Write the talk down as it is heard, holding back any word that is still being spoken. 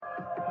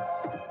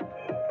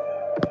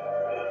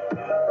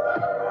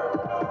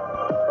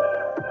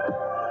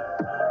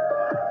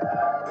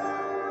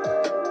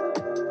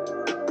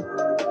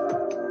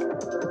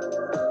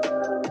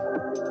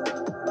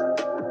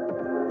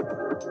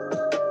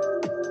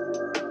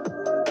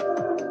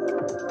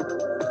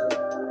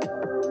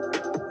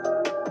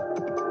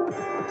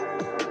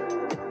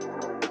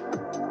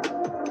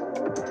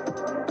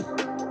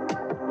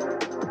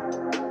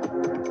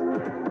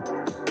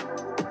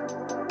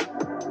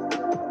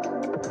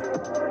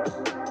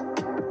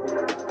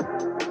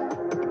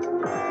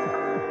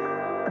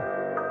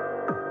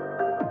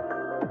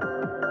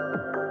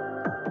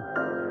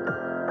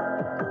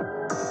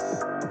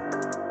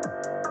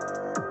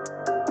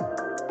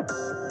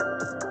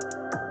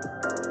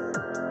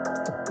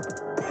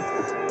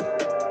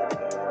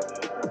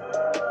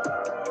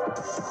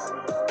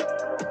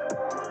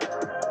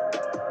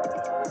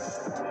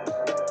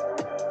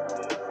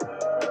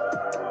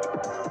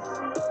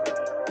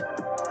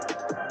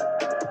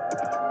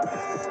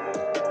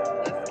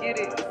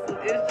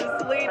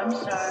I'm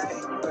Shar, and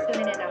you are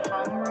tuning in to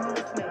Homeroom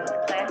with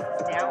Smooth. Class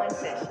is now in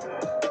session.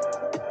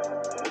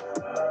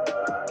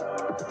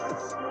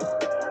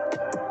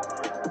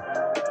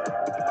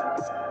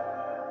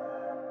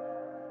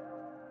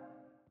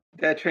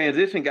 That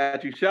transition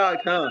got you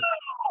shocked, huh?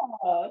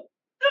 Oh,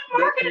 the That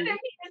marketing in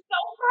me is so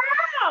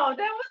proud.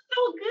 That was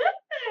so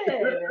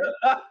good.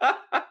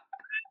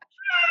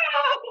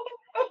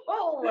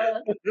 Oh,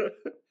 that's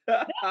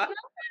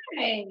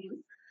nice.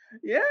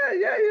 Yeah,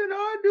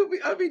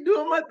 I be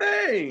doing my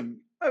thing.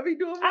 I be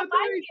doing I my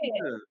like thing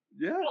it. sometimes.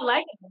 Yeah. I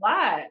like it a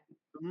lot.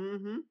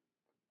 Mm-hmm.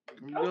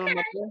 I'm doing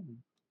my Okay. thing.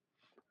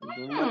 I'm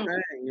doing my Hmm.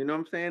 thing. You know what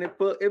I'm saying?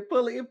 It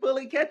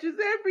fully catches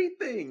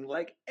everything.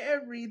 Like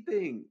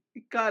everything.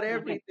 It caught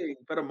Okay. everything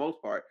for the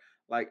most part.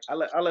 Like I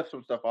left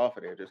some stuff off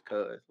of there just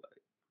cause like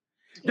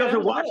Yeah, that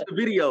doesn't was watch good. the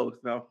videos.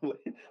 No,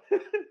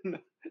 no,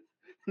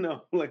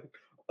 no, like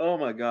oh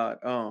my god.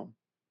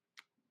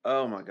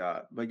 Oh my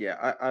god. But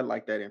yeah, I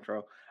like that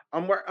intro.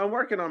 I'm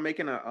working on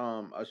making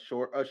a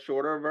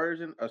shorter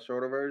version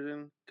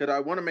cuz I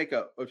want to make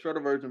a shorter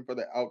version for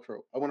the outro.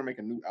 I want to make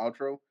a new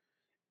outro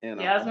and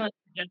Yeah, I was gonna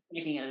suggest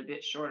making it a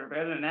bit shorter, but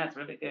other than that, it's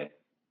really good.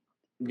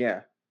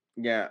 yeah.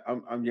 Yeah,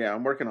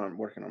 I'm working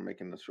on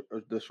making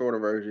the shorter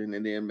version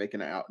and then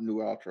making a new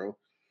outro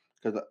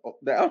cuz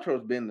the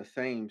outro's been the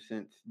same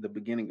since the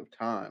beginning of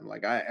time.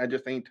 Like I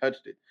just ain't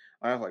touched it.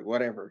 I was like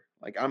whatever.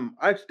 Like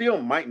I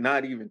still might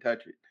not even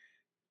touch it.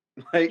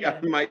 Like I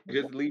Yeah. might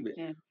just leave it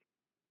Yeah.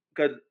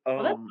 cuz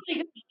Well, that's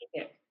really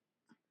good.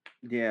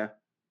 yeah.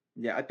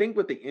 Yeah, I think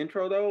with the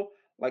intro though,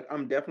 like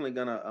I'm definitely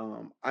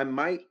gonna I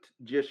might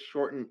just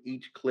shorten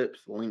each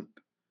clip's length.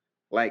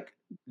 Like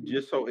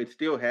just so it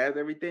still has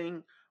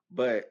everything,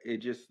 but it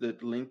just the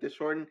length is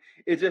shortened.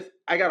 It's just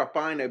I gotta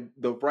find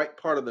the right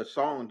part of the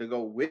song to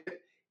go with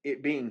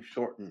it being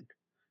shortened.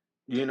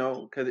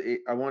 Because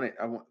I want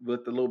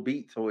with the little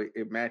beat so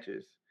it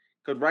matches.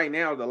 Because right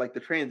now the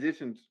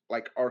transitions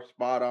like are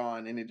spot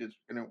on and it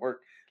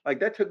worked. Like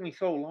that took me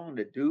so long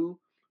to do.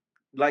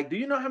 Like, do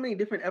you know how many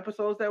different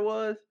episodes that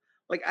was?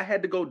 Like, I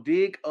had to go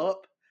dig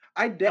up.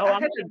 Oh, I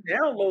I'm had to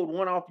download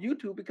one off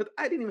YouTube because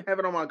I didn't even have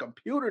it on my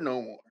computer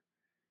no more.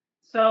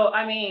 So,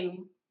 I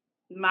mean,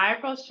 my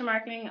approach to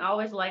marketing, I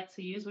always like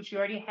to use what you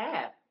already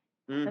have.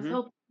 That's the Mhm.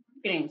 whole point of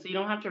marketing. So you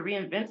don't have to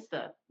reinvent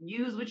stuff.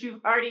 Use what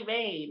you've already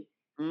made.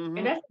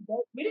 And Mhm. that's a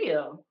great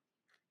video.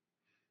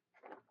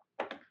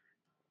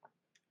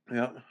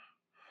 Yep.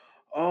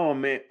 Oh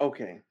man.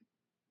 Okay.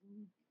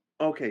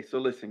 Okay. So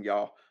listen,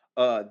 y'all.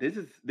 This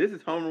is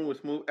Homeroom with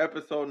Smooth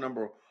episode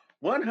number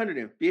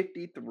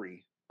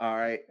 153. All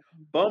right.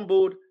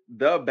 Fumbled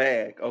the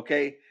bag.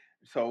 Okay.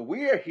 So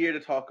we are here to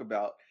talk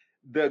about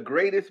the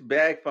greatest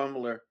bag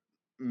fumbler,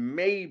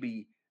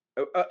 maybe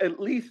at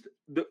least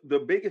the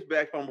biggest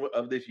bag fumbler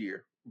of this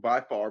year by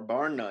far,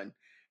 bar none,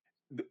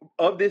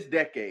 of this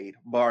decade,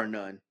 bar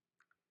none,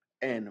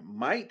 and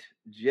might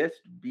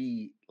just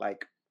be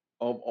like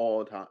of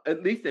all time,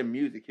 at least in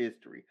music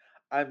history.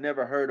 I've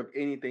never heard of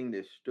anything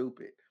this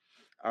stupid.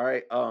 All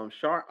right,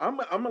 Shar, I'm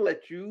gonna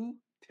let you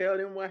tell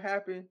them what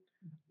happened.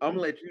 I'm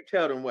gonna let you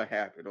tell them what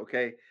happened,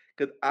 okay?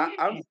 Because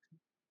Yeah.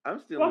 I'm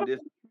still Well, in this.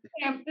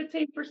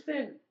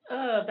 15%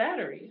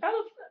 battery. I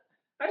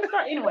just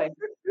start anyway.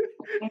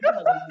 I'm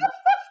telling you.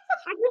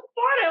 I just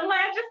started. Like,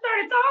 I just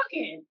started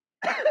talking.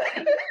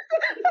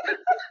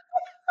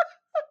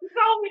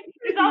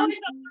 It's always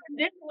something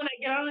different when I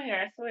get on here.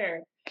 I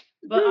swear.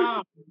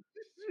 But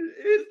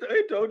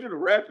It told you to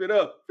wrap it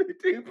up.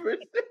 15%.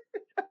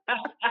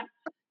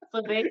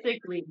 so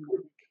basically,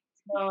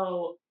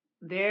 so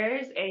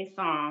there's a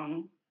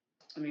song.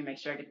 Let me make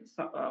sure I get the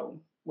song. Oh,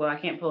 well, I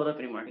can't pull it up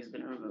anymore because it's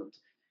been removed.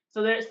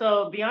 So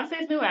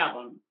Beyonce's new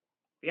album.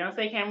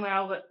 Beyonce came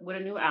out with a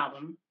new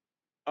album.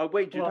 Oh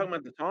wait, you're Well, talking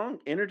about the song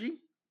 "Energy"?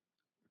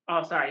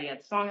 oh, sorry, yeah,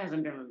 the song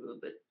hasn't been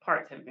removed, but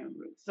parts have been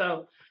removed.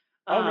 So,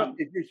 Oh no, um,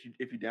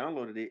 if you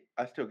downloaded it,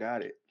 I still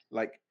got it.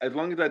 Like as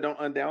long as I don't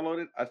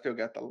undownload it, I still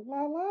got the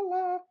la la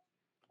la.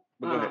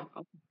 But go ahead.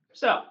 okay.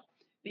 So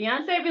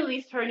Beyonce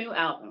released her new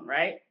album,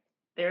 right?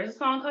 There's a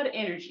song called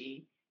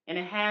Energy, and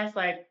it has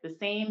like the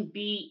same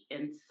beat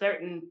and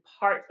certain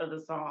parts of the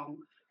song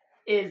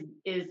is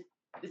it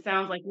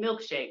sounds like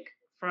Milkshake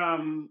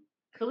from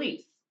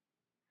Kelis.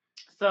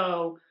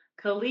 So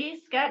Kelis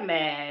got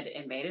mad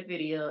and made a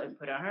video and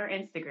put on her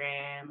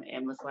Instagram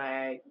and was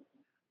like,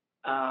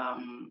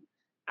 um,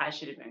 I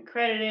should have been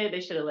credited.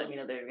 They should have let me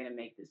know they were gonna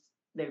make this,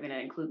 they were gonna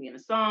include me in the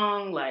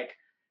song. Like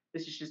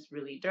this is just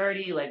really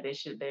dirty. Like they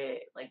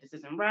like this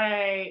isn't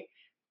right.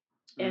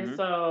 And Mm-hmm.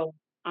 so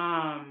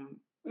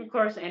of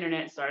course the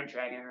internet started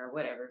dragging her,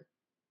 whatever.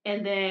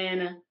 And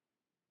then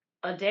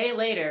a day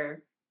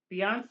later,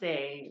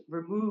 Beyonce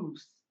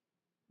removes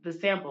the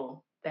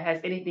sample that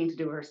has anything to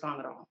do with her song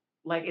at all.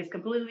 Like it's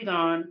completely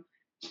gone.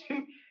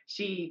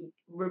 She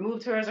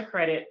removed her as a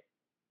credit.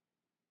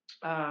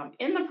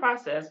 In the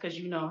process, because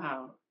you know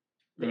how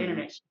the Mm-hmm.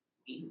 internet should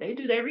be, they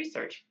do their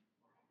research.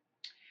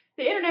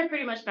 The internet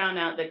pretty much found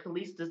out that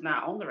Khalees does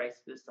not own the rights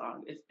to this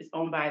song. It's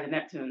owned by the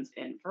Neptunes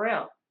and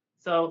Pharrell.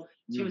 So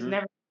she was Mm-hmm.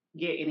 never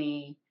get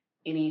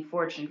any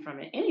fortune from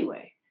it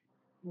anyway.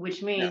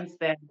 which Yeah. means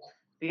that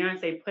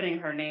Beyonce putting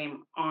her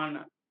name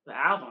on the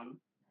album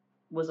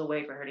was a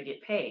way for her to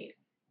get paid.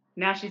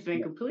 Now she's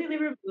been Yeah. completely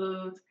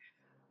removed.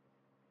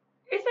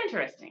 It's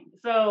interesting.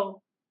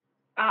 So,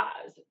 uh,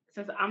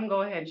 since I'm gonna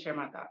go ahead and share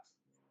my thoughts.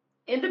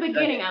 In the Go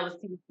beginning, ahead. I was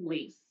Team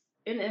Police.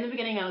 In the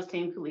beginning, I was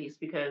Team Police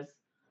because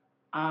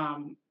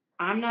um,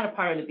 I'm not a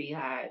part of the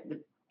Beehive,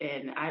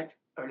 and I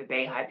or the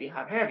Beehive,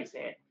 however you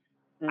say it.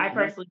 I Mm-hmm.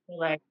 personally feel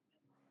like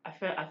I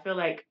feel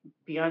like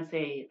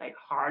Beyonce, like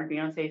hard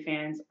Beyonce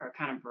fans, are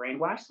kind of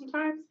brainwashed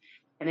sometimes,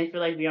 and they feel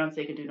like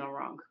Beyonce could do no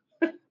wrong.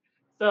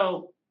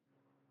 So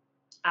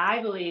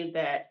I believe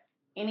that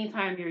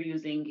anytime you're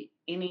using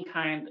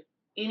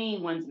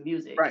anyone's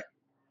music, Right.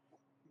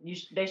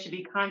 they should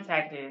be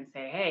contacted and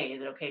say, "Hey,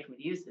 is it okay for me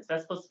to use this?"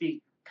 That's supposed to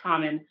be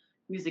common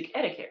music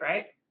etiquette,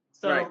 right?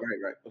 Right. So Right.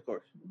 Right. Of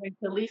course. when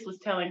Kelis was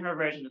telling her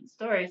version of the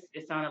stories,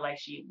 it sounded like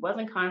she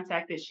wasn't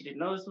contacted. She didn't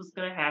know this was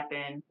going to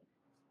happen.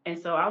 And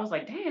so I was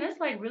like, dang, that's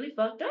like really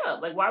fucked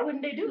up. Like, why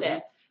wouldn't they do Mm-hmm.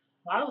 that?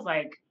 So I was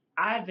like,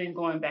 I've been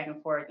going back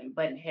and forth and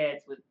butting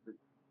heads with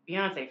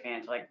Beyonce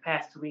fans for like the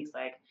past 2 weeks.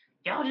 Like,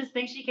 y'all just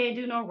think she can't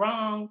do no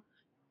wrong.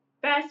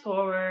 Fast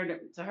forward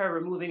to her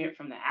removing it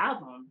from the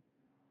album.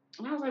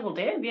 And I was like, well,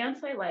 damn,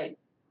 Beyonce, like,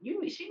 she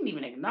didn't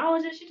even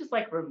acknowledge it. She just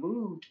like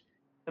removed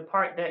the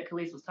part that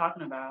Khalees was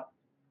talking about.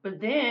 But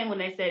then when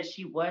they said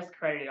she was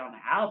credited on the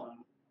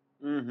album,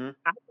 Mm-hmm.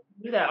 I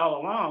knew that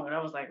all along. And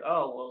I was like,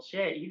 oh, well,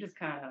 shit, you just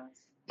kind of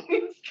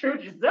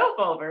screwed yourself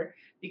over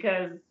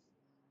because,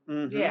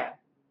 Mm-hmm. yeah.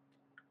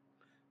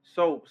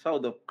 So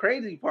the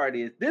crazy part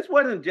is this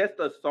wasn't just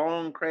a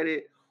song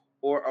credit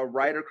or a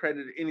writer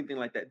credit or anything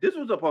like that. This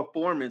was a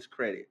performance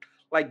credit.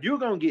 Like you're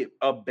gonna get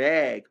a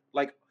bag,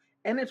 like,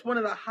 and it's one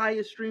of the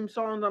highest streamed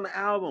songs on the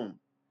album.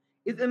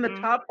 It's in the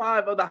Mhm. top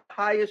 5 of the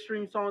highest streamed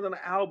songs on the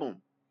album.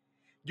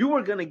 You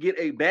are gonna get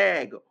a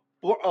bag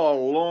for a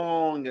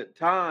long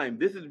time.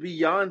 This is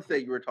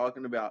Beyonce you were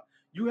talking about.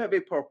 You have a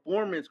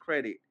performance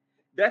credit.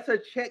 That's a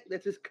check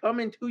that's just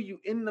coming to you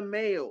in the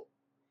mail.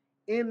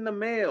 In the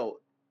mail.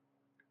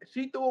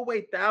 She threw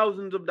away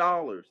thousands of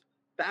dollars,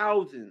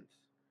 thousands,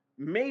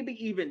 maybe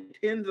even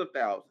tens of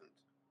thousands.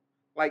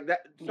 Like that,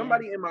 Yeah.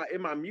 somebody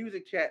in my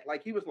music chat,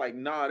 like he was like,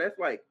 nah, that's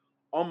like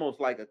almost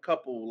like a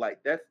couple,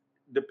 like that's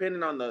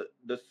depending on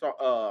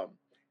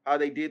how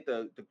they did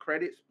the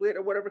credit split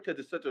or whatever, because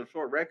it's such a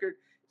short record.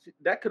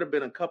 That could have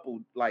been a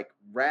couple like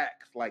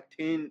racks, like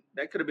 10.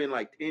 That could have been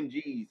like 10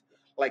 G's,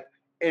 like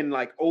and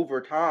like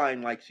over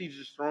time, like she's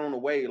just thrown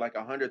away like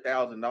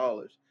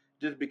 $100,000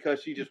 just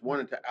because she just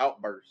wanted to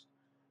outburst.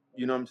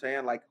 You know what I'm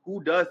saying? Like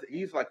who does?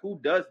 He's like, who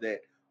does that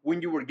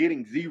when you were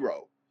getting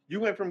zero? You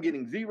went from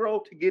getting zero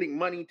to getting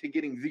money to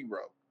getting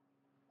zero.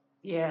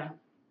 Yeah.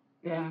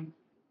 Yeah.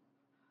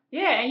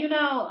 Yeah.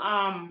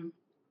 And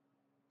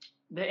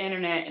the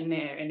internet in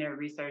their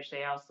research,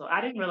 they also,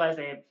 I didn't realize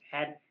they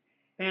had,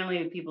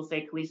 apparently people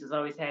say Khalees has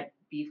always had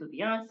beef with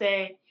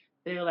Beyonce.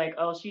 They're like,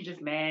 oh, she's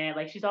just mad.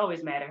 Like she's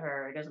always mad at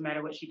her. It doesn't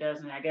matter what she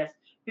does. And I guess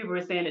people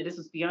were saying that this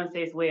was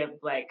Beyonce's way of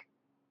like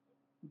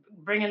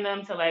bringing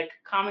them to like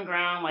common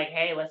ground. Like,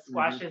 hey, let's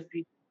squash Mm-hmm. this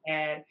beef we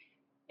had.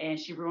 And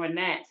she ruined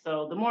that.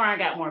 So the more I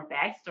got more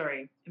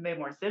backstory, it made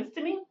more sense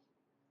to me.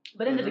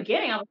 But in the Mm-hmm.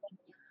 beginning, I was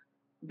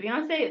like,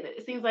 Beyonce,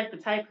 it seems like the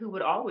type who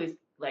would always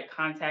like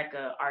contact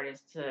a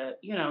artist to,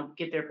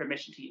 get their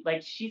permission to.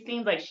 Like she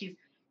seems like she's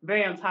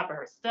very on top of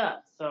her stuff.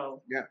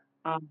 So, Yeah.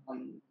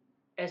 um,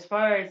 as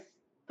far as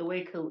the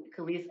way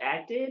Khalees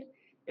acted,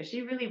 if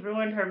she really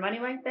ruined her money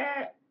like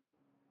that,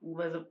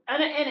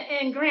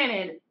 and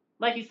granted,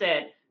 like you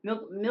said,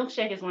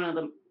 Milkshake is one of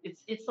them.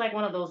 It's like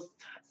one of those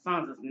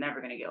songs that's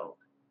never gonna get old.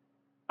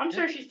 I'm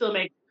Yeah. sure she still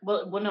makes,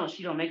 well, no,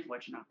 she don't make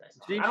fortune off that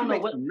song. I She don't know makes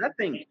what.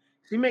 nothing.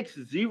 She makes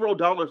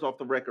 $0 off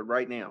the record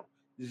right now.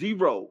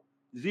 Zero,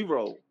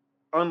 zero.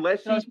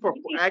 Unless So she's she's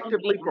making so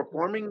many actively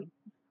performing, albums.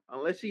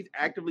 unless she's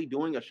actively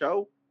doing a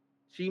show,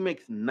 she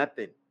makes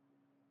nothing,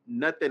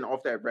 nothing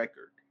off that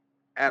record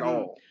at Mm.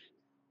 all.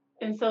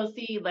 And so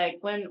see, like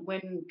when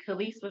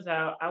Khalees was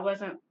out,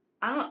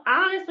 I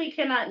honestly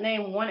cannot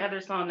name one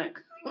other song that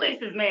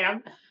Khalees has made.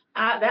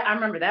 I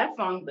remember that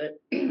song, but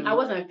I Mm-hmm.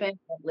 wasn't a fan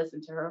of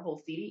listening to her whole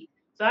CD.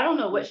 So I don't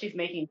know what Mm-hmm. she's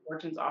making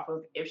fortunes off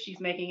of, if she's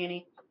making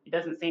any. It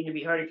doesn't seem to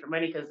be hurting for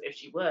money because if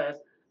she was,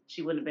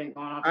 she wouldn't have been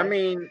going off I like.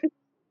 mean,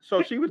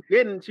 so she was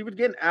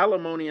getting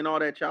alimony and all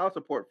that child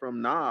support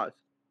from Nas.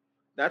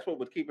 That's what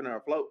was keeping her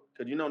afloat.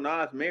 Because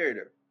Nas married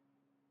her.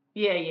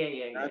 Yeah, yeah,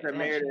 yeah, Nas yeah. had That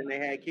married she. her and they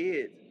had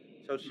kids.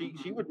 So Mhm.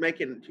 she was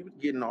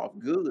getting off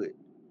good.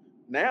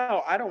 Now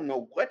I don't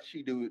know what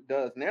she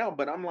does now,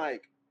 but I'm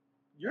like,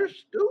 you're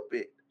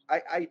stupid.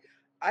 I I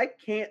I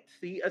can't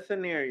see a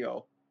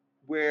scenario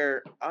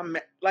where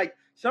like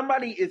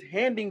somebody is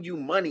handing you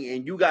money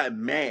and you got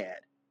mad.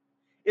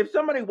 If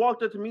somebody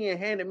walked up to me and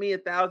handed me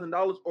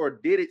 $1,000 or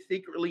did it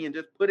secretly and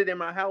just put it in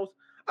my house,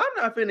 I'm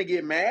not finna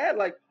get mad.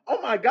 Like,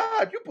 oh my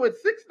God, you put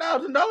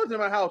 $6,000 in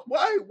my house.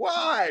 Why?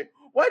 Why?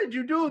 Why did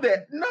you do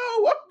that? No,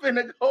 I'm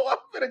finna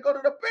go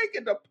to the bank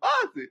and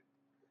deposit.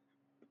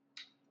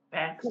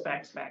 Facts,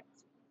 facts,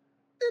 facts.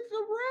 It's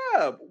a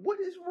wrap. What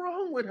is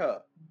wrong with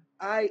her?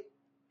 I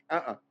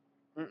Uh-uh.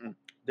 Mm-mm.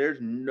 There's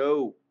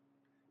no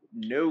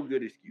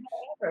good excuse.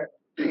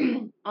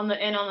 On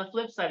the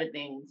flip side of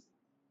things,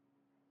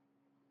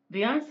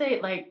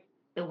 Beyonce, like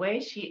the way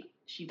she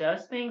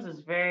does things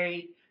is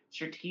very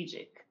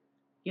strategic.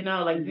 You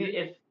know, like Hmm.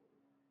 if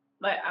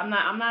like I'm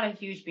not a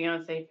huge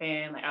Beyonce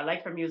fan. Like I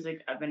like her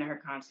music. I've been to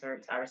her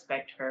concerts. I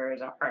respect her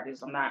as an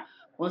artist. I'm not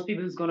one of those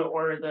people who's going to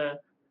order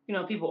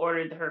people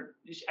ordered her.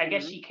 I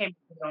guess Hmm. she came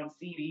with it on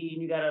CD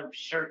and you got a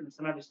shirt and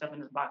some other stuff in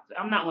this box.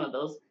 I'm not one of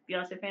those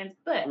Beyonce fans,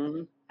 but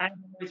Hmm. I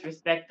always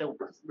respect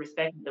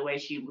the way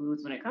she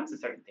moves when it comes to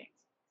certain things.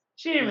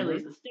 She didn't Hmm.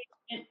 release a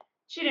statement.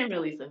 She didn't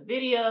release a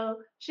video.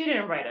 She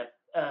didn't write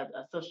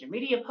a social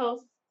media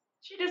post.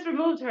 She just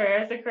removed her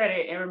as a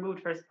credit and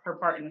removed her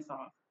part in the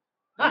song.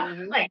 Like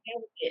Hmm. that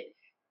was it.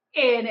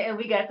 And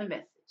we got the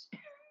message.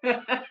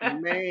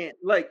 Man,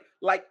 like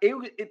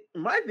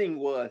my thing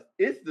was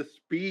it's the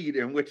speed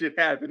in which it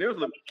happened. It was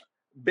like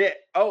bet.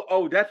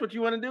 Oh, that's what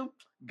you want to do?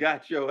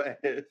 Got your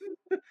ass.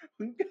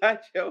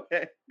 Got your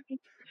ass.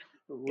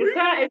 It's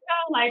kind of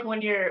like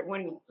when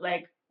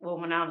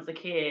I was a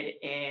kid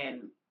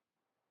and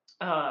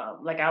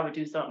like I would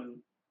do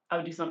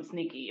something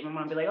sneaky and my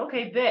mom would be like,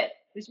 okay, bet.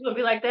 This gonna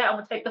be like that, I'm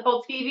gonna take the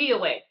whole TV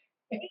away.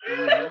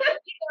 Hmm.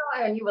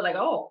 And you were like,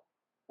 oh,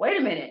 wait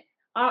a minute.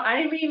 I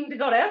didn't mean to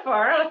go that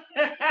far.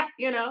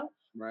 you know?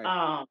 Right.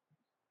 Um,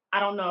 I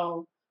don't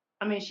know.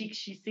 I mean, she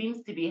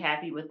seems to be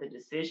happy with the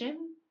decision.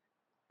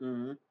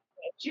 Hmm.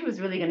 She was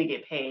really gonna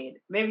get paid.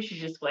 Maybe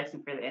she's just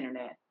flexing for the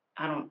internet.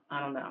 I don't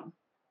know.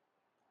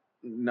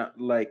 Not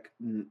like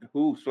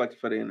who's flex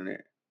for the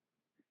internet.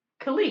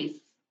 Khalees,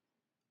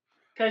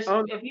 because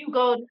Um. if you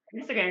go to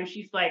Instagram,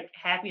 she's like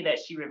happy that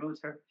she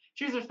removes her.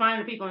 She's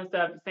responding to people and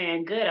stuff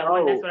saying, "Good, that's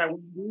Oh, what I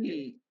want to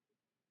do."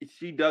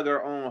 she dug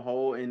her own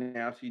hole and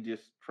now she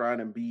just trying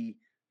to be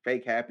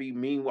fake happy.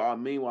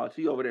 Meanwhile,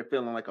 she over there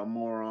feeling like a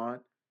moron.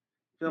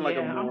 Feeling like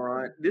a Yeah,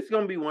 moron. This is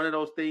gonna be one of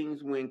those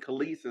things when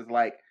Kelis is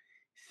like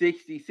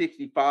 60,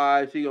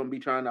 65. She gonna be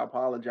trying to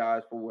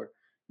apologize for,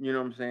 you know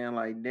what I'm saying?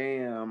 Like,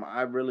 damn,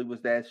 I really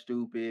was that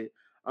stupid.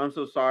 I'm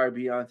so sorry,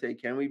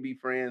 Beyonce. Can we be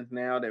friends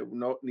now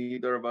that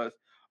neither of us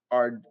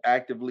are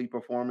actively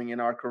performing in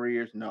our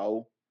careers?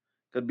 No.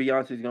 Because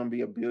Beyonce's gonna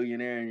be a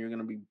billionaire and you're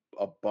gonna be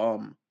a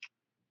bum.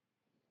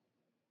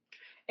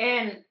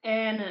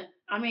 and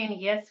I mean,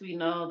 yes, we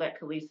know that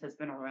Khalees has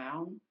been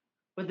around,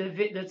 but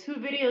the two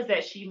videos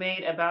that she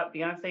made about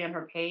Beyonce on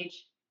her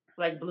page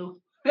like blew.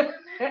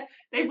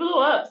 They blew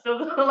up. So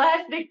the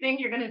last big thing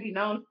you're gonna be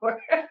known for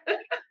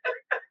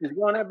She's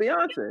going at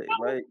Beyonce.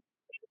 Like,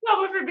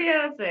 coming for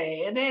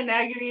Beyonce, and then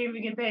now you didn't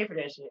even get paid for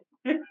that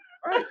shit.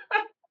 right,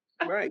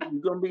 right.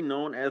 You're gonna be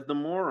known as the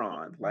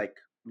moron. Like,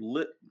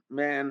 lit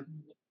man.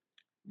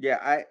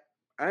 Yeah,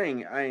 I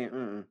ain't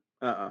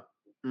uh-uh.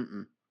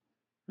 Mm-mm.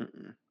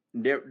 Mm-mm.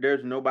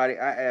 There's nobody.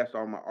 I asked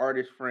all my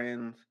artist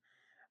friends.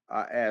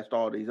 I asked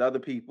all these other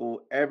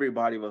people.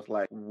 Everybody was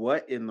like,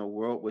 "What in the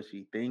world was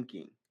she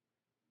thinking?"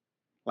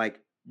 Like,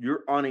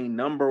 you're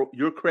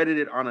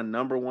credited on a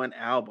number one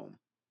album.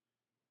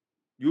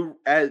 You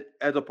as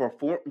a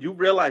you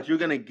realize you're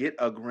gonna get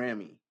a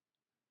Grammy.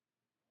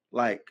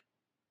 Like,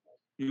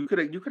 you could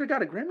have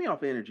got a Grammy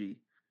off Energy.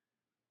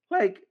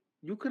 Like,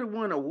 you could have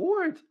won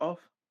awards off.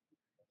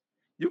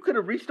 You could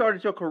have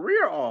restarted your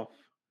career off.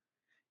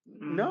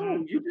 No,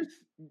 hmm you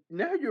just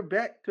now you're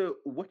back to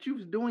what you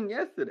was doing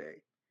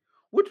yesterday,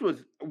 which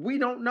was we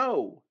don't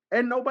know,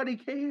 and nobody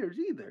cares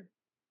either.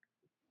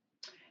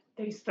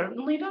 They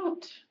certainly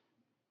don't.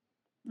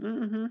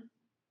 Hmm.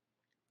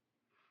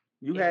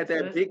 You Yeah, had so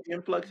that it's big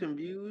influx in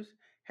views,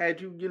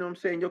 had you know what I'm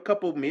saying, your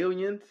couple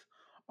millions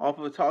off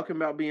of talking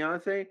about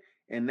Beyonce,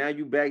 and now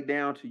you back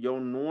down to your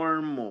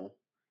normal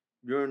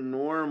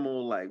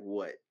like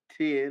what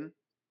 10,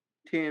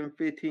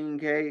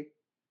 15K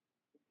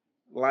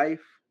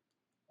life.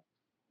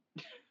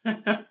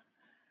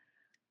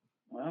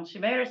 well, she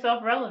made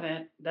herself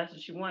relevant. That's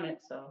what she wanted.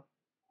 So,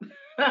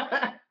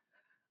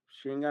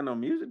 She ain't got no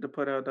music to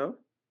put out though.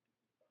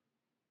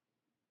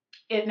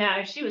 now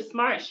if she was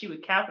smart, she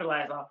would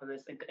capitalize off of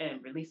this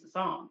and release a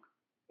song.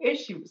 If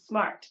she was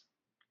smart.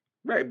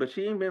 Right, but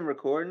she ain't been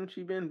recording.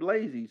 She been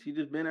lazy. She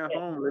just been at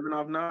home living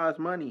off Nas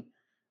money,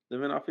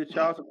 living off his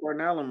child support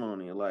and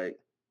alimony. Like,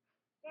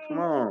 come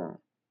on,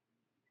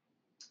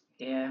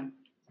 Yeah.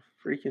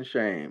 freaking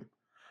shame.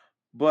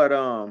 But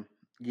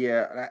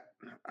yeah,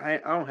 I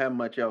don't have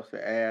much else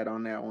to add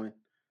on that one.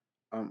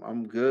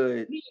 I'm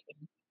good.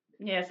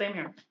 Yeah, same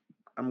here.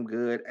 I'm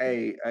good.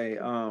 Hey,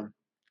 Khalid.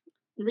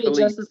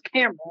 Readjust this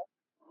camera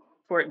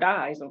before it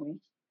dies on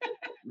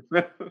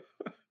me.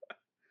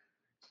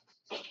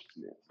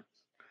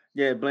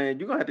 Yeah, Bland,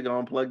 you're gonna have to go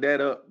unplug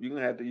that up. You're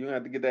gonna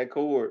have to get that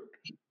cord.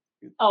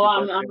 Oh, Get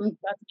I'm that I'm thing.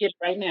 about to get it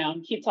right now.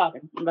 Keep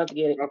talking. I'm about to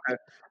get it. Okay.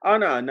 Oh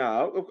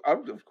no.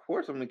 Of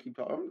course I'm gonna keep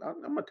talking.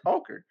 I'm a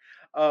talker.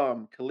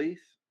 Khalees,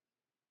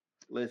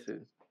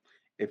 listen.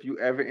 If you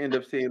ever end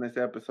up seeing this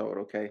episode,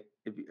 okay?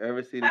 If you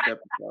ever see this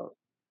episode,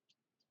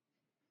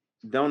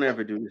 don't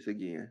ever do this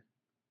again.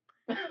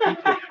 Oh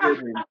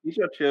Teach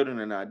your children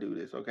to not do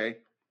this, okay?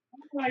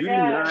 my You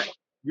do not gosh.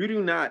 You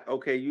do not,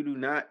 okay, you do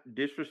not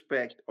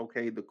disrespect,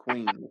 okay, the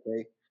queen,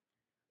 okay?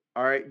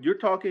 All right, you're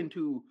talking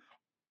to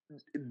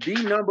the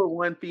number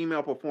one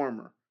female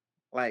performer,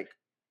 like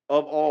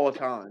of all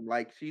time.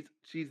 Like she's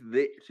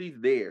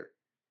there.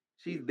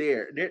 She's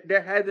there.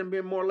 There hasn't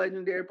been more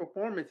legendary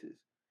performances.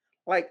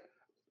 Like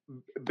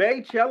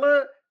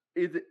Baychella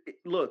is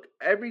look,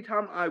 every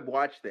time I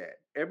watch that,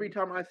 every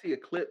time I see a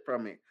clip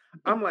from it,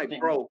 I'm like,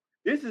 bro,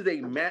 this is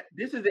a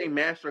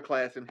master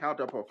class in how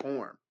to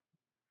perform.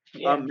 A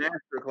Yeah,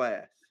 master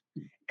class.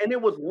 And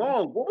it was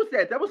long. What was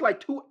that? That was like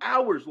 2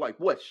 hours, like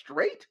what,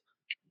 straight?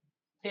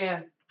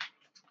 yeah.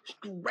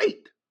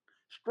 Straight.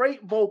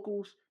 Straight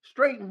vocals,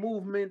 straight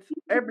movements,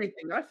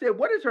 everything. I said,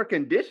 what is her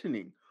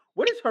conditioning?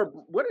 What is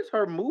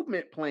her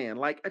movement plan?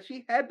 Like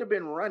she had to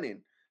been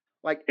running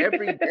like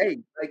every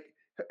day. Like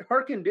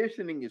her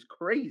conditioning is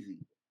crazy.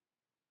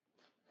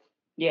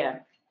 Yeah.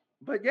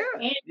 But yeah,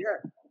 And, yeah.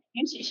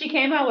 and she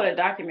came out with a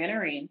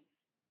documentary,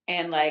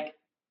 and like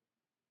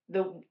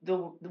the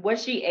what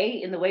she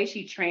ate and the way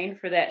she trained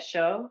for that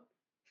show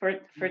for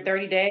Mhm.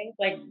 30 days,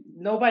 like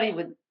nobody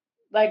would,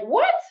 like,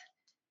 what?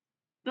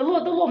 The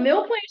little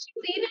meal plan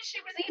she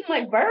was eating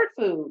like bird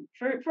food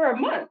for a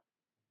month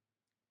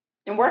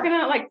and Wow. working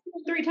out like 2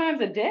 or 3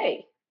 times a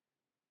day.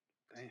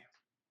 Damn.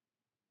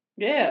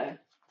 Yeah.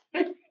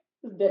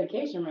 It's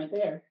dedication right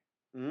there.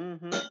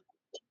 Mhm.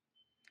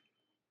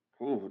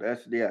 Ooh,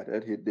 that's yeah,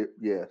 that hit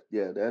yeah,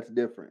 yeah, that's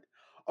different.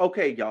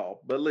 Okay,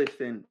 y'all, but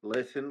listen,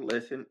 listen,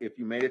 listen. If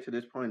you made it to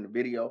this point in the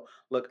video,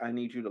 look, I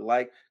need you to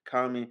like,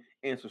 comment,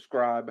 and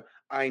subscribe.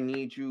 I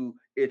need you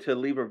to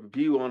leave a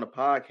review on the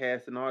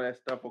podcast and all that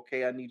stuff.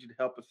 Okay, I need you to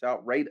help us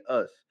out. Rate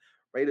us,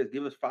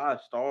 give us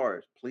 5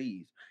 stars,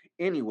 please.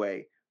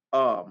 Anyway,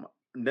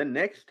 the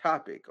next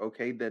topic,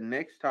 okay, the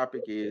next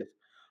topic is,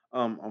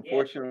 Yeah.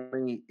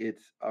 unfortunately,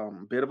 it's a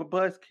bit of a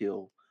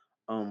buzzkill.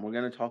 We're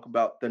gonna talk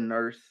about the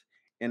nurse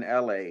in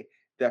LA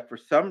that for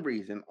some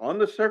reason on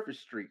the surface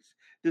streets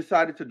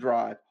decided to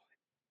drive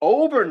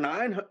over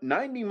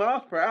 90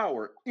 miles per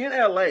hour in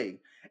LA.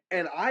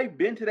 And I've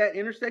been to that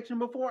intersection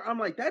before. I'm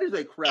like, that is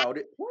a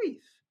crowded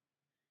place.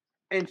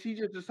 And she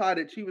just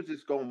decided she was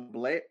just going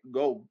to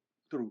go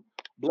through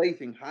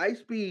blazing high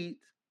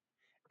speeds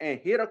and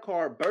hit a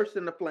car, burst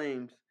into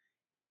flames,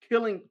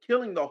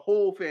 killing the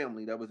whole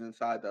family that was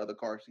inside the other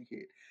car she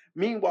hit.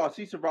 Meanwhile,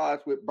 she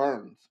survives with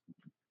burns,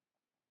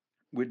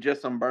 with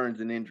just some burns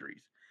and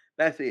injuries.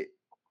 That's it.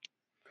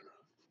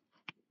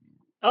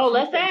 Oh,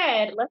 She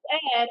said, let's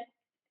add.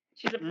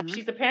 mhm.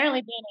 She's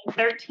apparently been in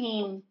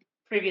 13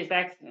 previous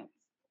accidents.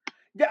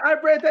 Yeah, I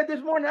read that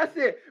this morning. I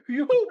said,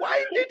 "You, why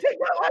did you take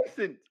my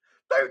license?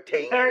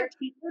 13?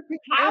 13. 13?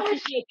 And How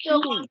is she's she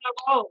still on 15. the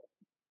road?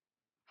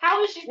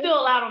 How is she What?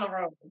 still allowed on the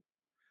road?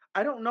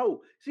 I don't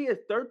know. She has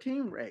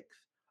 13 wrecks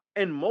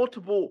and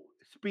multiple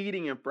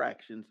speeding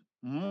infractions.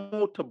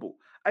 Multiple.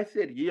 I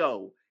said,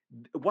 yo,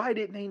 why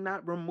didn't they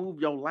not remove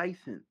your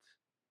license?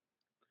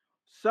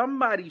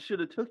 Somebody should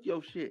have took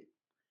your shit.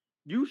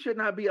 You should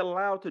not be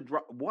allowed to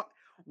drive. What?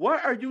 Why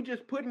are you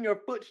just putting your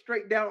foot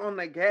straight down on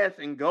the gas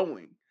and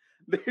going?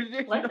 There's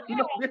Let's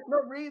there's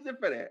no reason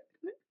for that.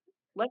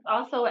 let's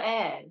also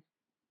add.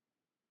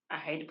 I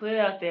hate to put it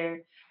out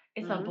there.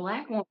 It's a Hmm.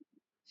 black woman.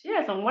 She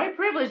has some white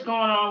privilege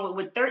going on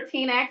with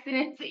 13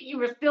 accidents. You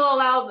were still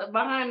allowed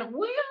behind the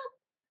wheel,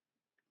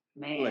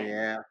 man.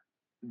 Yeah,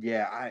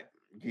 yeah,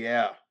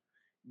 yeah,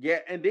 yeah.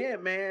 And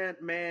then,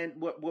 man,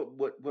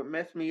 what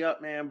messed me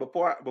up, man?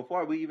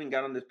 Before we even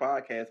got on this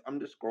podcast, I'm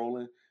just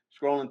scrolling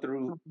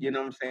through. You know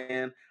what I'm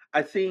saying?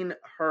 I seen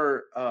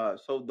her.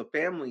 So the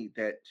family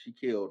that she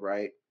killed,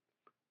 right?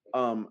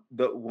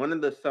 The one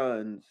of the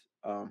sons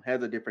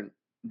has a different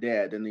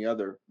dad than the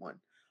other one,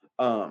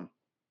 um,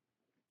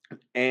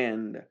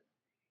 and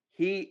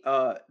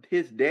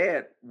his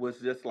dad was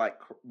just like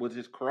was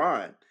just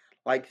crying,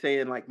 like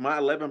saying like my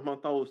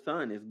 11-month-old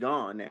son is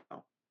gone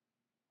now.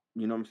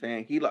 You know what I'm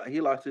saying? He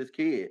lost his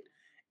kid,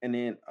 and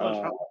then So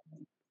trauma.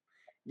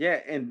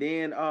 yeah, and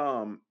then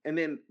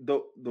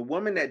the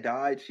woman that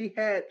died, she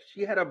had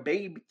a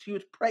baby. She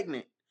was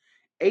pregnant,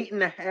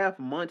 8.5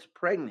 months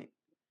pregnant.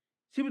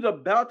 She was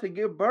about to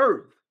give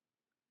birth.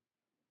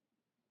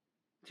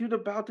 She was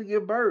about to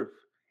give birth,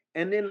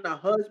 and then the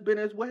husband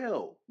as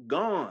well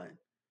gone,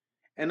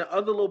 and the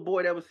other little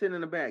boy that was sitting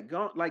in the back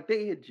gone. Like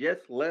they had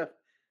just left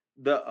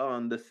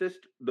the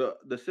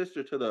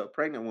sister to the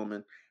pregnant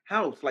woman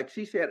house. Like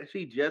she said,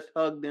 she just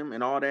hugged them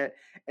and all that,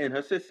 and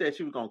her sister said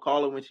she was gonna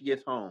call her when she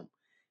gets home.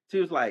 She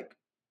was like,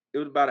 it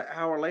was about an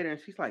hour later, and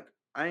she's like,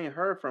 I ain't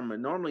heard from her.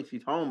 Normally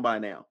she's home by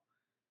now.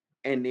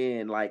 And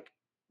then like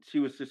she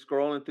was just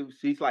scrolling through.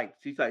 She's like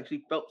she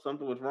felt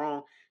something was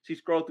wrong. She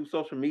scrolled through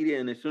social media,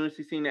 and as soon as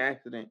she seen the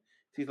accident,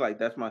 she's like,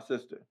 "That's my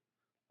sister."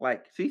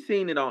 Like she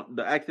seen it on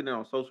the accident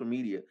on social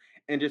media,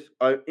 and just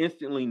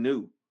instantly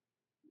knew.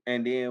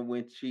 And then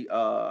when she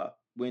I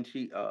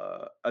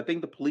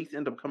think the police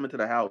ended up coming to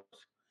the house,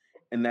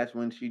 and that's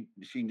when she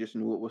just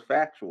knew it was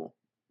factual.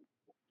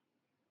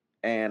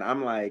 And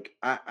I'm like,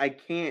 I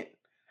can't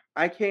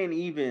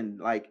even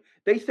like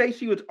they say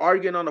she was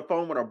arguing on the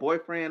phone with her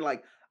boyfriend.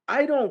 Like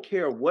I don't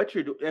care what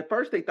you're doing. At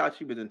first, they thought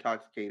she was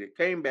intoxicated.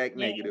 Came back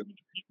Yeah, negative. you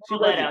She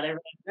ruled that wasn't. out. They're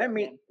That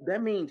yeah.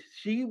 that means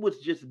she was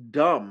just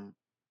dumb.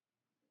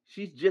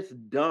 She's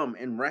just dumb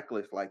and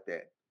reckless like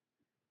that.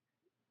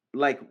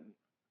 Like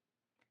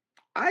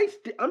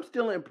I'm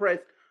still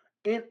impressed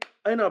in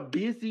a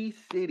busy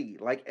city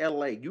like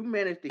LA. You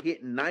managed to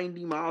hit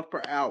 90 miles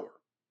per hour.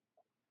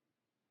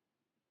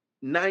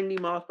 90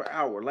 miles per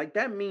hour. Like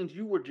that means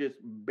you were just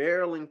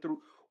barreling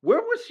through.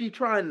 Where was she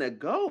trying to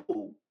go?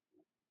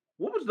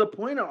 What was the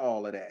point of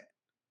all of that?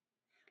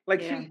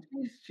 Like Yeah.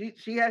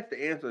 she has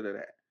to answer to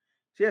that.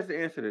 She has to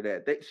answer to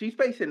that. She's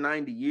facing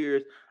 90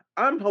 years.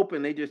 I'm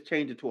hoping they just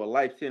change it to a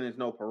life sentence,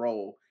 no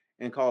parole,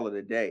 and call it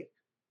a day.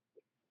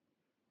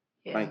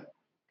 Yeah. Like,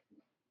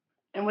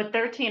 And with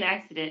 13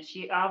 accidents,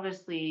 she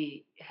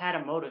obviously had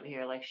a motive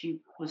here. Like she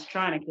was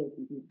trying to kill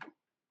some people.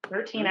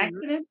 13 mhm,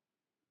 accidents?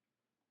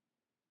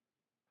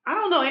 I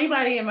don't know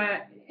anybody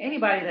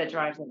that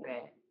drives that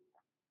bad.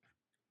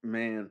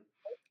 man,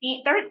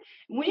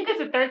 When you get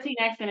to 13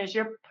 accidents,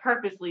 you're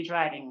purposely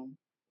driving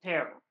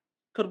terrible.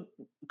 cause,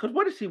 cause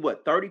what is she?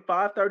 What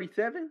 35,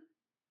 37?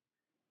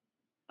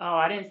 Oh,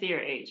 I didn't see her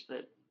age,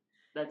 but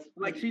that's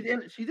Like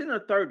pretty. she's in her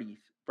 30s,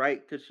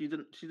 right? Cause she's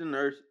a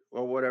nurse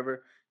or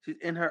whatever. She's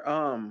in her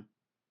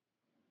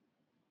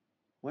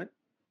what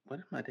what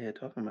is my dad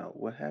talking about?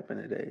 What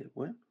happened today?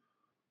 What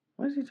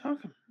is he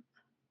talking?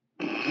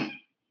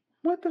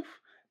 What the?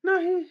 No,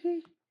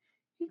 he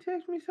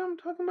texted me something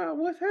talking about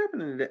what's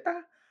happening today.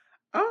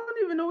 I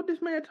don't even know what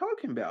this man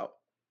talking about.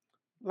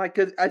 Like,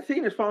 cause I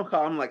seen his phone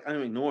call. I'm like,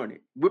 I'm ignoring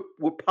it.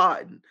 We're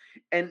potting,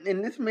 and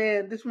this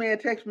man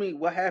texts me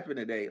what happened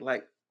today.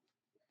 Like,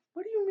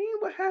 what do you mean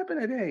what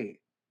happened today?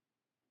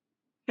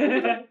 What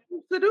was I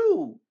supposed to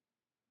do?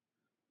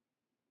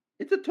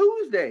 It's a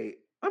Tuesday.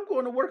 I'm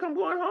going to work. I'm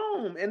going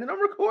home, and then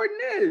I'm recording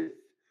this.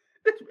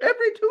 It's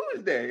every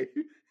Tuesday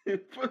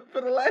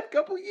for the last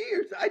couple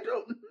years. I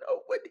don't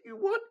know what do you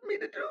want me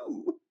to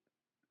do.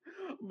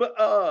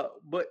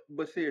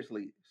 But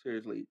seriously,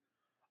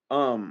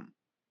 um,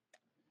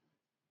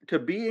 to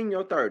be in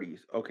your 30s,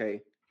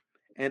 okay,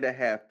 and to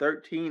have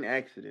 13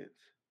 accidents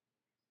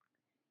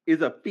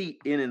is a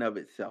feat in and of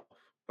itself.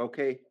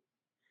 Okay,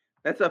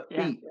 that's a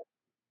Yeah. feat,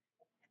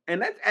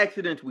 and that's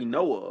accidents we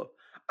know of.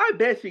 I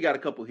bet she got a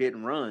couple hit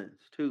and runs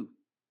too.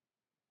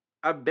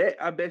 I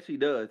bet she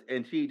does,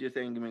 and she just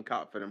ain't been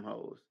caught for them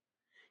hoes.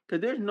 Cause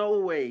there's no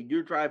way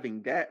you're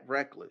driving that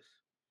reckless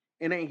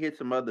and ain't hit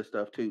some other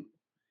stuff too.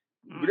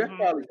 But that's Mhm.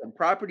 probably some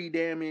property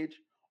damage,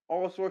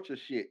 all sorts of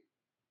shit.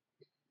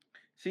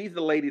 She's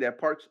the lady that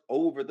parks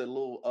over the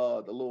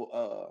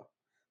little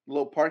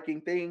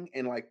parking thing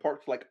and like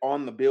parks like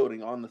on the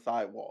building on the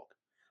sidewalk.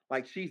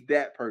 Like she's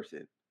that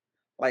person.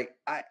 Like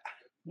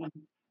Yeah.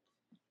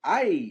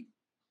 I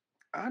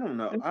I don't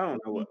know. It's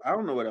really I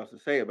don't know what else to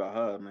say about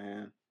her,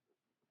 man.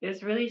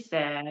 it's really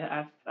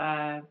sad.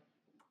 I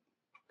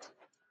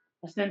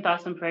send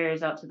thoughts and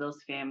prayers out to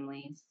those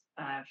families.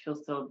 I feel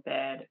so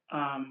bad.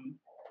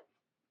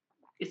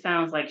 It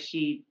sounds like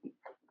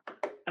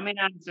I mean,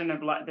 I understand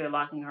they're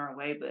locking her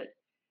away, but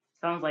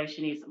sounds like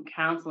she needs some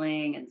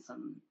counseling and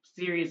some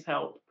serious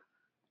help.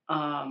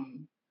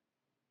 Um,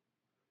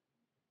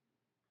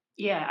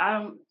 yeah,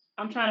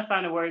 I'm trying to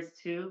find the words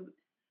too.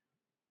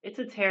 It's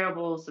a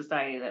terrible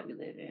society that we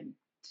live in.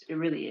 It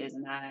really is,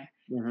 and I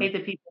hate Hmm.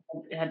 that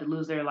people had to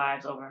lose their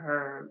lives over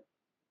her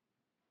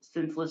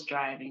senseless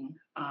driving.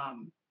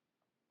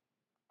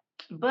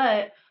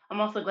 But I'm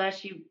also glad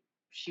she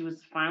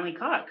was finally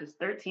caught because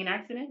 13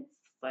 accidents,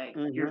 like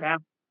Hmm. you're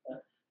bound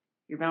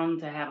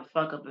to have a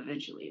fuck up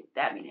eventually.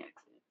 That many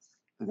accidents.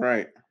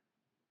 Right.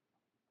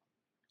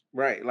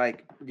 Right.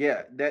 Like,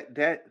 yeah, that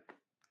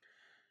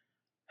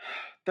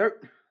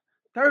thir-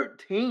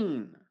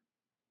 13.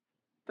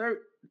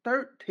 Thir-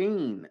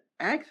 13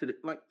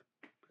 accident. Like,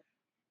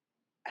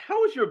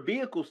 how is your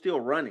vehicle still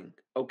running?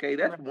 Okay,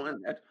 that's Right.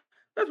 one.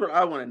 That's what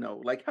I want to know.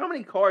 Like, how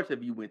many cars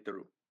have you went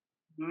through?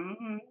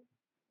 Hmm.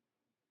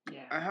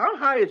 Yeah. How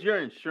high is your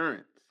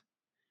insurance?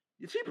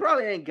 She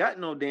probably ain't got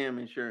no damn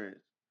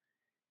insurance.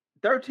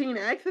 13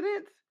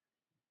 accidents?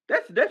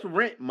 That's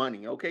rent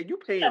money, okay? You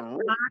paying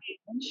rent.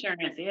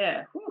 Insurance.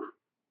 Yeah. Whew.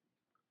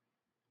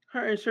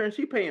 Her insurance,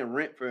 she paying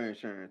rent for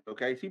insurance,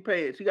 okay? She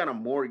got a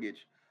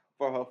mortgage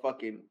for her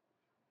fucking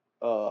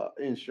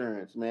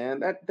insurance, man.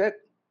 That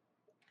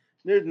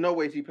there's no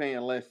way she paying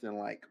less than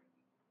like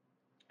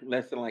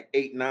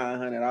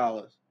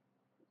 $800-900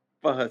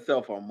 for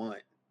herself a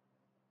month.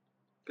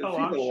 Cause Oh, she's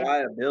I'm a sure.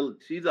 liability.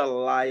 She's a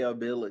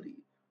liability.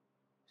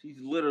 She's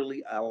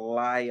literally a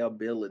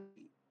liability.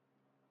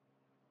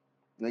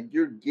 Like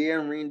you're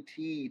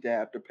guaranteed to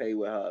have to pay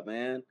with her,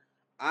 man.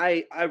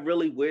 I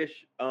really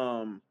wish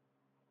ah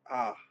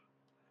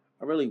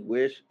I really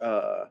wish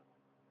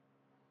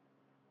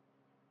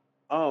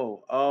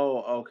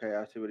okay,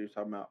 I see what he's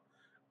talking about.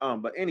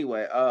 But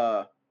anyway,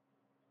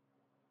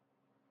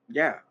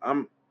 yeah,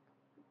 I'm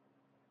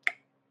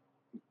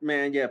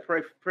man, yeah,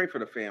 pray for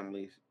the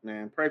families,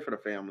 man. Pray for the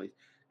families.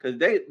 Cause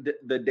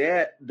the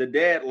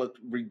dad looked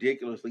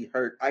ridiculously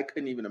hurt. I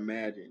couldn't even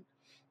imagine.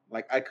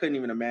 Like I couldn't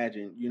even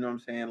imagine. You know what I'm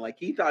saying? Like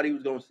he thought he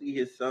was gonna see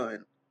his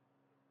son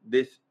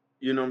this.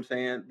 You know what I'm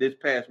saying? This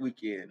past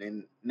weekend,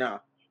 and no,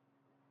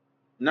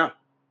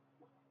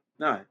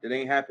 it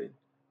ain't happened.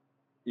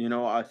 You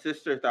know, our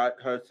sister thought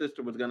her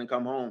sister was gonna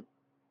come home.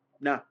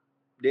 Nah,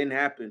 didn't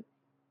happen.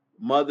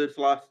 Mothers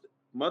lost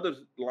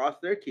mothers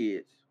lost their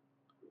kids.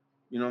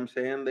 You know what I'm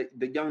saying?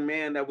 The young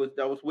man that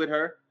was with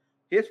her,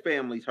 his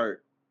family's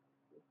hurt.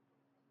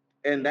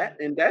 Yeah.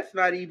 And that's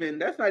not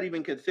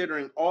even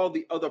considering all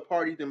the other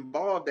parties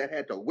involved that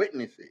had to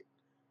witness it.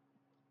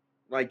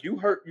 Like you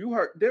hurt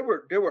there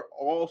were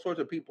all sorts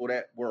of people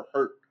that were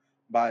hurt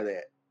by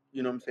that.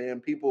 You know what I'm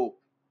saying? People,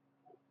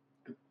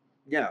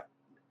 yeah.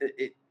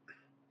 It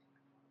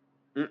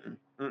mm-mm,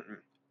 mm-mm.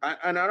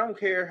 And I don't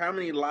care how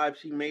many lives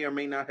she may or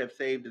may not have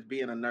saved as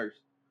being a nurse.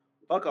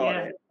 Fuck all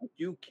Yeah. that.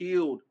 You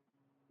killed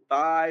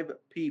 5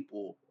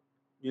 people.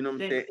 You know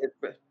what I'm saying?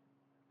 Six.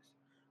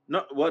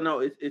 No, well, no,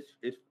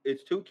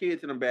 it's 2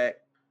 kids in the back.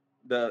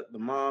 The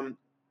mom,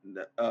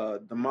 the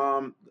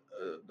mom,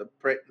 the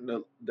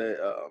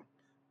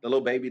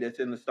little baby that's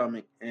in the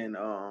stomach, and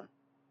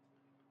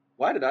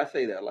why did I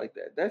say that like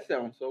that? That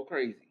sounds so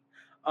crazy.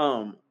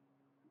 Um,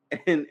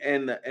 and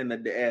the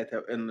dad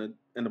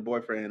and the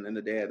boyfriend and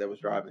the dad that was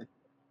driving.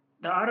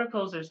 The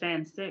articles are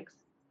saying six.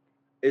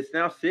 It's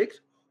now 6.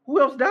 Who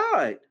else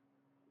died?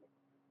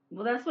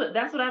 Well, that's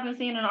what I've been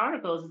seeing in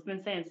articles. It's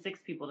been saying 6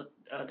 people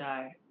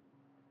died.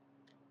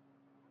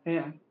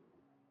 Yeah.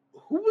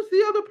 Who was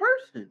the other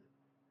person?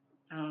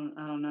 I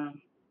don't know.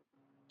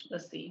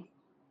 Let's see.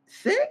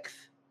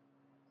 6?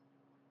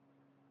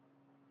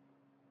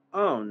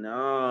 Oh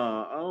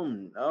no! Oh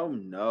no!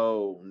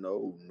 No!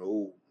 No!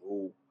 No!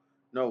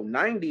 No!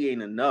 90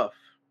 ain't enough.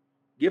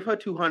 Give her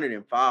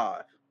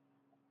 205.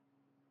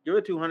 Give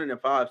her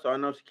 205, so I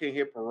know she can't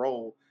hit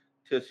parole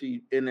till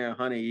she in there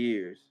 100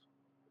 years.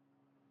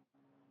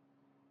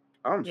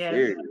 I'm Yes.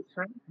 serious.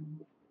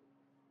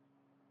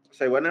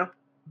 Say what now?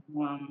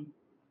 Um.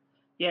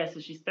 Yeah. So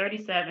she's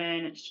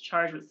 37. She's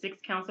charged with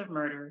 6 counts of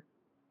murder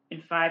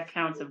and 5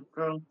 counts of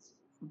gross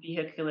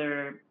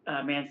vehicular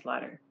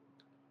manslaughter.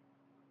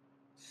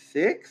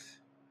 6?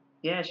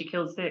 Yeah, she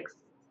killed 6.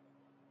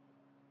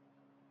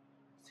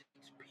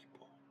 6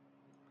 people.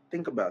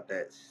 Think about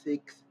that.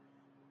 6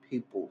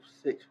 people.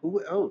 6.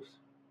 Who else?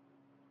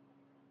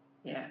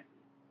 Yeah.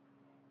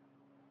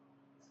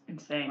 It's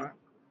insane.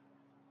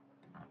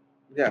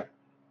 Yeah.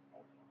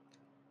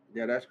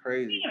 Yeah, that's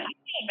crazy. I can't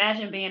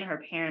imagine being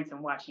her parents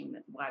and watching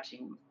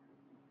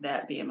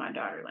that being my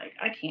daughter. Like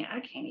I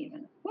can't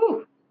even.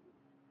 Whew.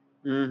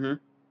 Mm-hmm.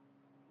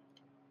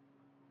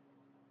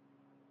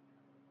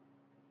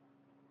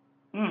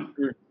 Mm.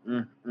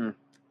 Mm-hmm.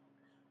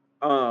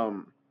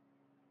 Um,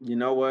 you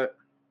know what?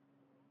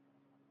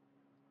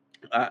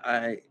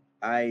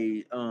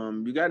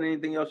 You got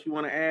anything else you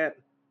want to add?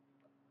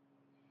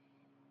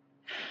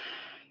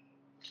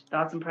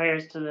 Thoughts and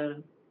prayers to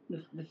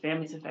the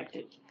families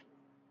affected.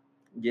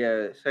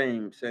 Yeah,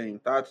 same.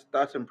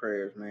 Thoughts and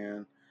prayers,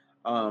 man.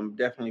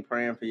 Definitely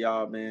praying for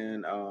y'all,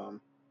 man.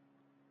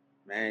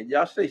 Man,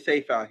 y'all stay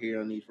safe out here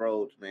on these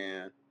roads,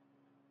 man.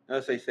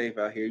 Y'all stay safe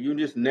out here.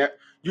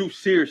 You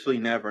seriously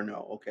never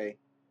know, okay?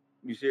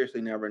 You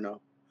seriously never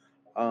know.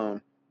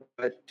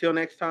 But till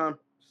next time,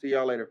 see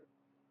y'all later.